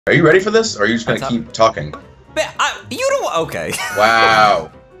Are you ready for this, or are you just gonna keep talking? You don't. Okay.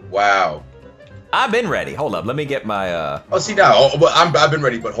 Wow. Wow. I've been ready. Hold up. Let me get my. Oh, see now. Oh, but I've been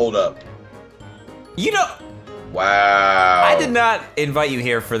ready, but hold up. You know. Wow. I did not invite you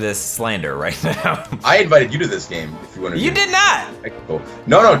here for this slander right now. I invited you to this game. If you want to. You did not.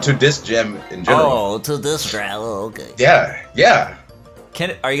 No, to Disc Jam in general. Oh, to Disc Jam. Okay. Yeah. Yeah.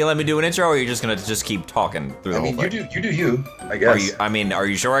 Are you gonna let me do an intro, or are you just gonna keep talking through the whole thing? You do you. I guess. Are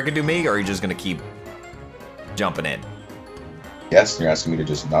you sure I can do me, or are you just gonna keep jumping in? Yes, you're asking me to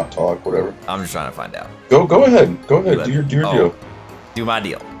just not talk, whatever. I'm just trying to find out. Go ahead. Go ahead. Do your deal. Do my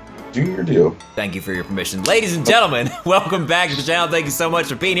deal. Do your deal. Thank you for your permission. Ladies and gentlemen, welcome back to the channel. Thank you so much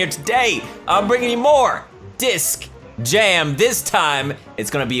for being here today. I'm bringing you more Disc Jam. This time, it's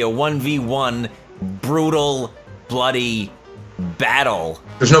gonna be a 1v1 brutal, bloody battle.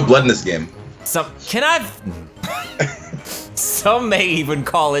 There's no blood in this game. Some may even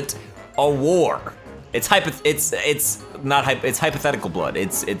call it a war. It's hypothetical blood.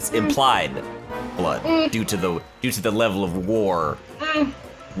 It's implied blood due to the level of war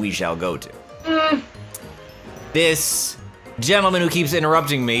we shall go to. This gentleman who keeps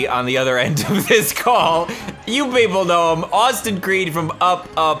interrupting me on the other end of this call, you people know him, Austin Creed from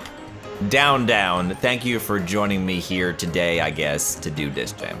UpUpDownDown. Thank you for joining me here today, I guess, to do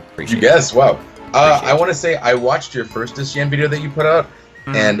Disc Jam. Appreciate it. Yes, wow. I want to say I watched your first Disc Jam video that you put out,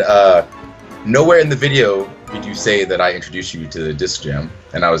 and nowhere in the video did you say that I introduced you to the Disc Jam,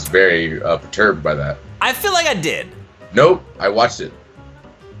 and I was very perturbed by that. I feel like I did. Nope, I watched it.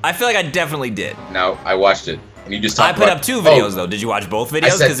 I feel like I definitely did. No, I watched it, and you just talked about. I put up 2 videos though. Did you watch both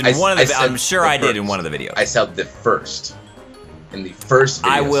videos? Because in one of the, I'm sure I did in one of the videos. I said the first. In the first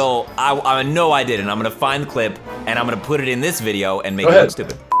videos. I know I did, and I'm gonna find the clip, and I'm gonna put it in this video and make it look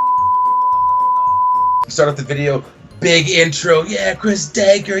stupid. Start off the video, big intro, yeah, Chris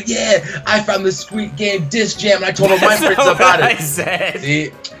Denker, yeah, I found this sweet game, Disc Jam, and I told all my friends about it. I said.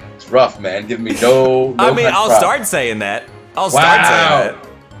 See, it's rough, man, give me no I mean, I'll start saying that. I'll start saying that.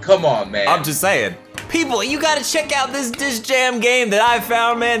 Come on, man. I'm just saying. People, you gotta check out this Disc Jam game that I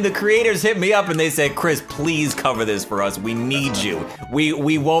found, man. The creators hit me up and they said, Chris, please cover this for us. We need you.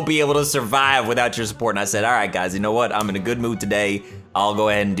 We won't be able to survive without your support. And I said, all right, guys, you know what? I'm in a good mood today. I'll go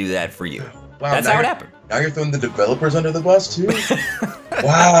ahead and do that for you. Wow, that's how it happened. Now you're throwing the developers under the bus, too?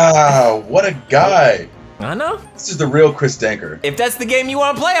 Wow, what a guy. I know. This is the real Chris Denker. If that's the game you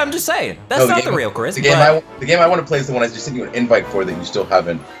want to play, I'm just saying. That's not the real Chris. The game I want to play is the one I just sent you an invite for that you still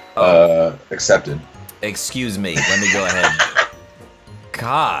haven't accepted. Excuse me, let me go ahead.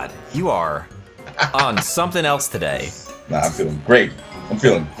 God, you are on something else today. Nah, I'm feeling great.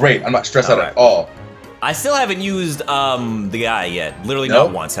 I'm not stressed out at all. I still haven't used the guy yet. Literally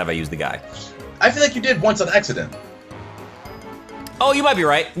not once have I used the guy. I feel like you did once on accident. Oh, you might be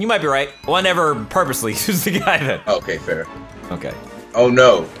right. You might be right. Well, I never purposely used the guy then. Okay, fair. Okay. Oh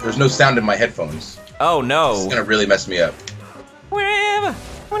no, there's no sound in my headphones. Oh no. This is gonna really mess me up. Wherever,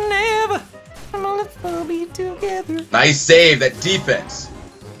 whenever, we'll be together. Nice save, that defense.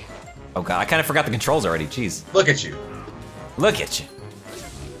 Oh god, I kind of forgot the controls already. Jeez. Look at you. Look at you.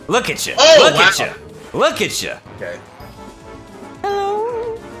 Look at you. Oh, Look at you. Look at you. Okay.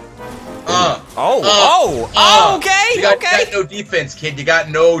 Hello. Okay. You got no defense, kid. You got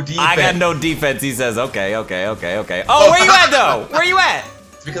no defense. I got no defense. He says, okay. Oh, where you at though? Where you at?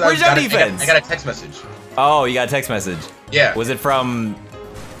 It's because where's your defense? I got a text message. Oh, you got a text message. Yeah. Was it from?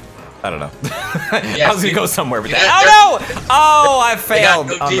 I don't know. Yeah, I was gonna go somewhere with that. Oh no! Oh, I failed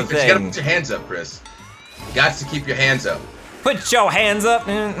no on the defense. thing. You gotta put your hands up, Chris. You got to keep your hands up. Put your hands up.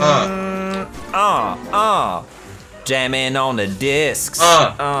 Jamming on the discs.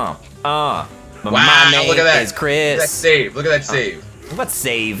 Wow, My name look at that. is Chris. Look at that save. Look at that save. What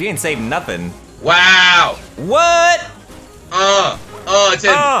save? You ain't saved nothing. Wow. What? It's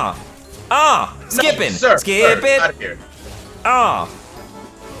in. Skipping. No, sir, Skip it. Out of here. Wow.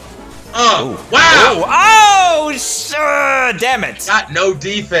 Oh, sure. Damn it. Got no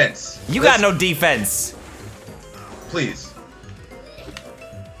defense. You got no defense. Please.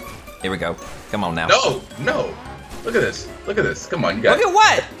 Here we go. Come on now. No. Look at this. Come on, you got. Look at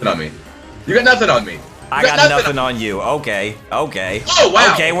what? Nothing on me. You got nothing on me. I got nothing on you. Okay. Oh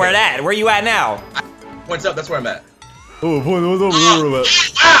wow. Okay, where at? Where you at now? Points up. That's where I'm at. Oh, point over there.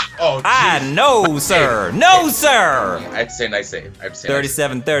 Oh, no, sir. No, sir. I have to say nice save.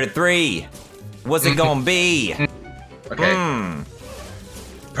 37-33. What's it gonna be? Okay.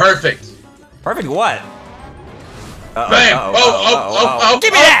 Perfect. Perfect what? Bam!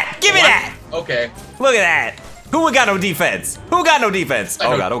 Give me that! Give me that! Okay. Look at that! Who got no defense? Oh god,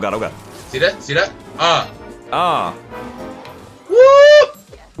 oh god. See that? Woo!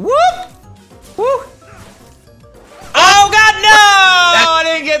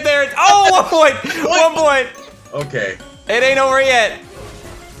 point. 1 point. Okay. It ain't over yet.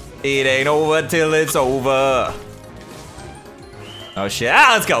 It ain't over till it's over. Oh shit!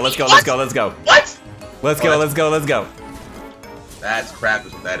 Ah, let's go. Let's go. Let's go. Let's go. What? Let's go. Let's go. Let's go. That's crap.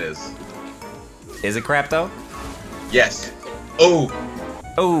 Is what that is. Is it crap though? Yes. Oh.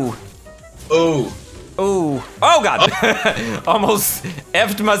 Ooh. Ooh. Ooh. Oh god. Almost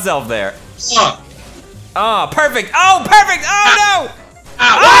effed myself there. Oh, perfect. Oh, perfect. Oh no.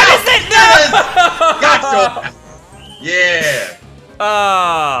 Oh, is it? No. Gotcha. Yeah.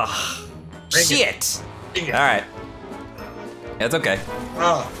 Oh. Bring Shit. it. All right. It's okay.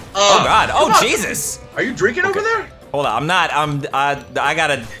 Oh god. Oh Jesus. Are you drinking over there? Hold on. I'm not. I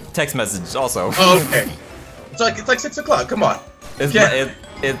got a text message also. Oh, okay. It's like 6 o'clock. Come on. It's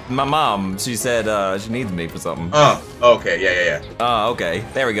my mom. She said she needs me for something. Oh. Okay. Yeah. Oh, okay.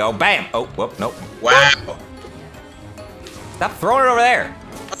 There we go. Bam. Oh, whoop. Nope. Wow. Stop throwing it over there.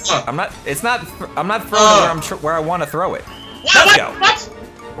 I'm not. It's not. I'm not throwing it where I want to throw it. Let's go.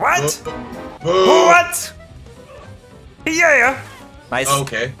 What? What? Yeah. Nice.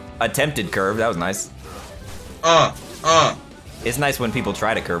 Okay. Attempted curve. That was nice. It's nice when people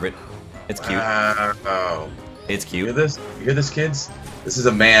try to curve it. It's cute. Oh. It's cute. You hear this? You hear this, kids? This is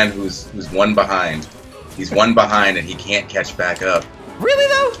a man who's one behind. He's one behind and he can't catch back up. Really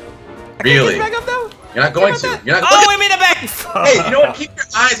though? Really? Catch back up though? You're not going to. You're not. Oh, I mean the back. Hey, you know what? Keep your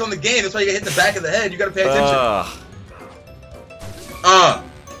eyes on the game. That's why you get hit in the back of the head. You gotta pay attention.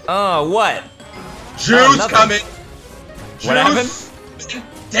 What? Juice coming. What happened?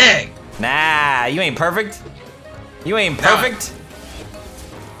 Dang. Nah, you ain't perfect. You ain't perfect.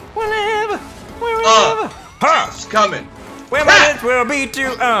 Whenever. Juice coming. Where my hands will be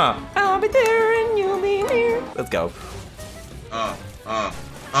too. I'll be there and you'll be near. Let's go. Oh,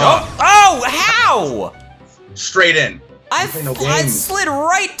 how? Straight in. I slid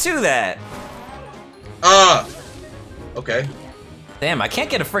right to that. Okay. Damn, I can't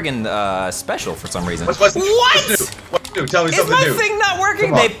get a friggin' special for some reason. What? What? What new? Tell me something new. Is my thing not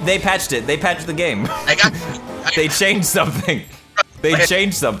working? They patched it. They patched the game. I got. They changed something. They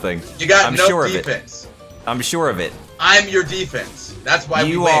changed something. You got I'm no sure defense. Of it. I'm sure of it. I'm your defense. That's why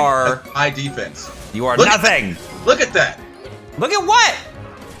you we win. are. That's my defense. You are nothing. Look at that. Look at what?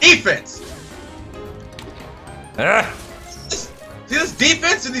 Defense. See this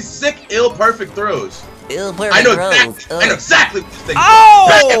defense and these sick, perfect throws. I know exactly what this thing is.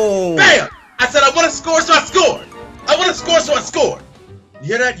 Oh! Bam! I said I want to score, so I scored. I want to score, so I scored. You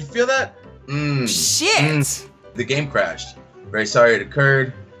hear that? You feel that? Shit. The game crashed. Very sorry it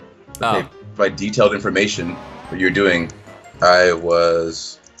occurred. Okay, provide detailed information. What you're doing. I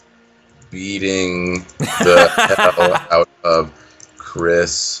was beating the hell out of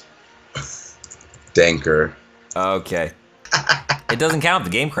Chris Denker. Okay. It doesn't count. The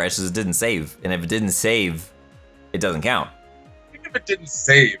game crashes. It didn't save. And if it didn't save, it doesn't count. Even if it didn't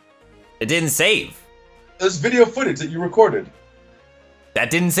save. It didn't save. There's video footage that you recorded. That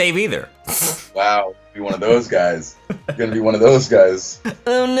didn't save either. Wow. Be one of those guys. You're gonna be one of those guys.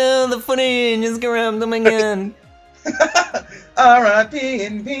 Oh no, the footage is corrupt. Oh my god. R.I.P.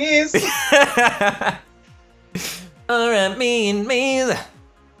 in peace. R.I.P. in peace.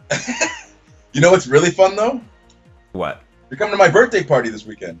 You know what's really fun though? What? You're coming to my birthday party this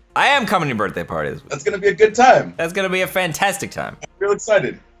weekend. I am coming to your birthday party this weekend. That's gonna be a good time. That's gonna be a fantastic time. I'm real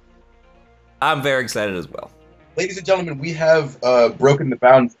excited. I'm very excited as well. Ladies and gentlemen, we have broken the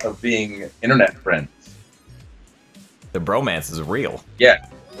bounds of being internet friends. The bromance is real. Yeah.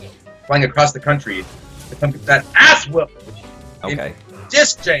 Flying across the country to come get that ass whoop. Okay.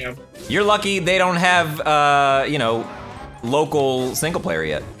 Disc Jam. You're lucky they don't have, you know, local single player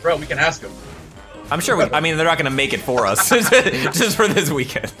yet. Bro, we can ask them. I'm sure I mean, they're not gonna make it for us just for this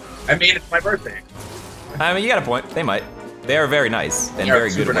weekend. I mean, it's my birthday. I mean, you got a point. They might. They are very nice and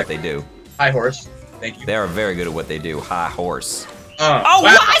very good at what they do. Hi, horse. Thank you. They are very good at what they do. High horse. Oh, wow.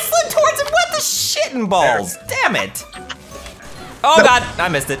 I slid towards him. What the shitting balls? Damn it. Oh, no. God. I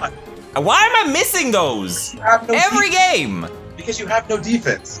missed it. Why am I missing those? Every game. Because you have no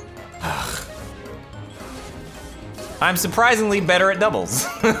defense. I'm surprisingly better at doubles.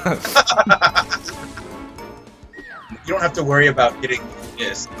 You don't have to worry about getting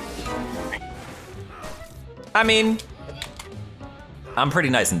missed. I mean, I'm pretty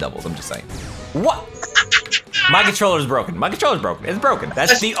nice in doubles, I'm just saying. What? My controller's broken. My controller's broken. It's broken.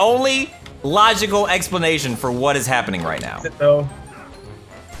 That's the only logical explanation for what is happening right now. Is it though?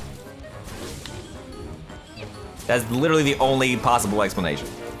 That's literally the only possible explanation.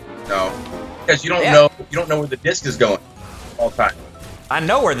 No. Because you don't know where the disc is going all the time. I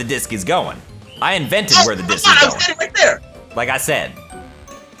know where the disc is going. I invented where the disc is I going. was standing right there. Like I said.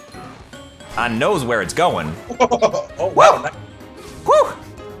 I knows where it's going. Oh, wow. Woo!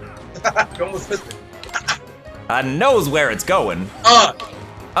 You almost missed it. I knows where it's going.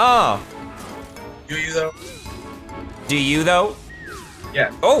 Do you, though? Do you, though?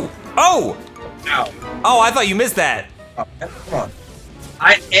 Yeah. Oh! Oh! Ow. Oh, I thought you missed that. Oh, come on.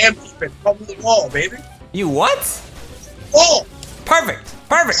 I am keeping from the wall, baby. You what? Wall! Perfect!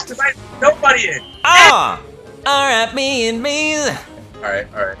 Perfect! Because I nobody in. Alright, me and me.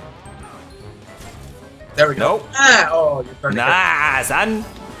 Alright. There we go. Nope. Oh, you're starting Nah, son.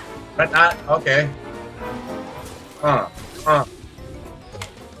 But not, okay.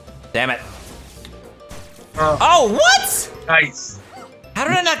 Damn it. Oh, what? Nice. How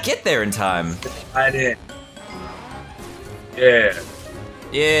did I not get there in time? I did. Yeah.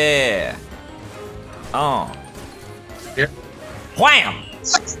 Yeah. Yeah. Wham!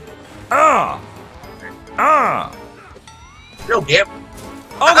 Real gamble.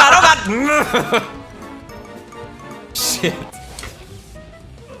 Oh god, Shit.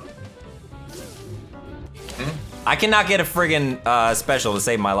 I cannot get a friggin' special to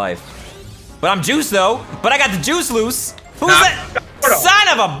save my life. But I'm juice though. But I got the juice loose. Who's that? Son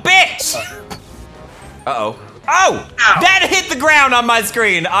of a bitch! Uh-oh. Oh! Ow. That hit the ground on my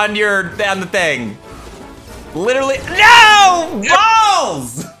screen, on the thing. Literally, no!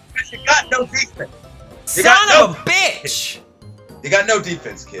 Balls! You got no defense. Son of a bitch! You got no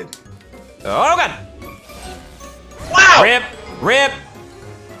defense, kid. Oh god! Wow! Rip!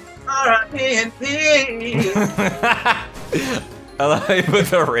 R.I.P. I love you put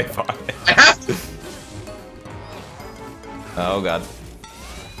the rip on it. I have to. Oh god.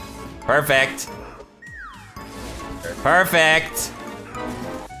 Perfect. Perfect.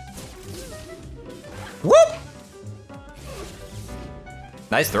 Whoop!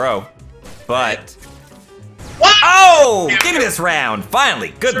 Nice throw. But... What? Oh! Give me this round!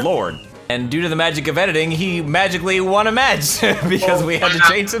 Finally! Good lord. And due to the magic of editing, he magically won a match because we had to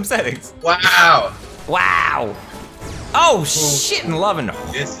change some settings. Wow. Wow. Oh, shit and loving.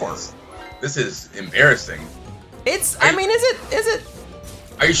 This is embarrassing. It's, I mean, is it?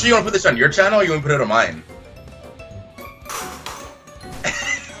 Are you sure you want to put this on your channel or you want to put it on mine?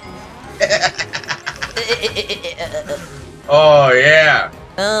 Oh, yeah.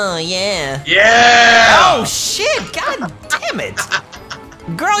 Oh, yeah. Yeah! Oh, shit! God damn it!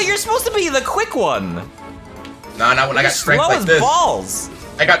 Girl, you're supposed to be the quick one. No, not when I got strength slow like as this. Balls.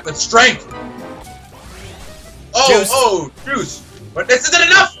 I got the strength. Oh, Juice. Juice. But this isn't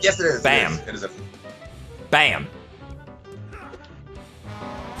enough. Yes, it is. Bam. It is. Bam.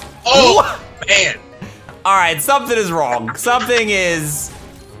 Oh, man. All right, something is wrong. Something is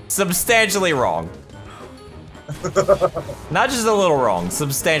substantially wrong. Not just a little wrong,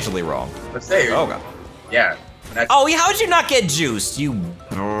 substantially wrong. Let's say. Oh god. Yeah. Oh, yeah, how'd you not get juiced? You.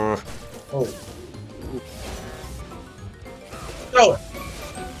 Oh. Throw it.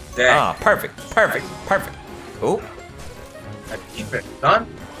 Dang. Ah, perfect. Oh. I keep it, son.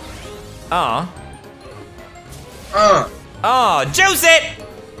 Juice it!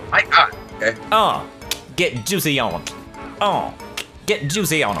 I got it. Okay. Get juicy on him. Get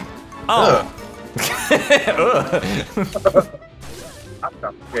juicy on him.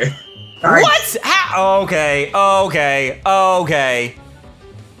 Okay. What? How? Okay.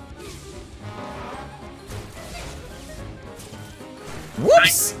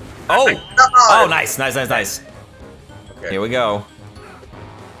 Whoops. Oh, nice. Okay. Here we go.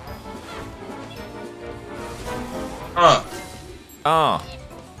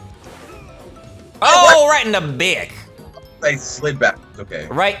 Oh, right in the bick. I slid back. Okay.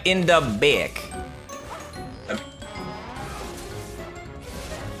 Right in the bick.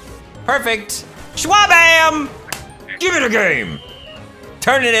 Perfect. Schwabam! Give it a game.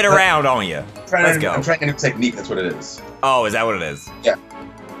 Turning it around on you. Let's go. I'm trying a new technique. That's what it is. Oh, is that what it is? Yeah.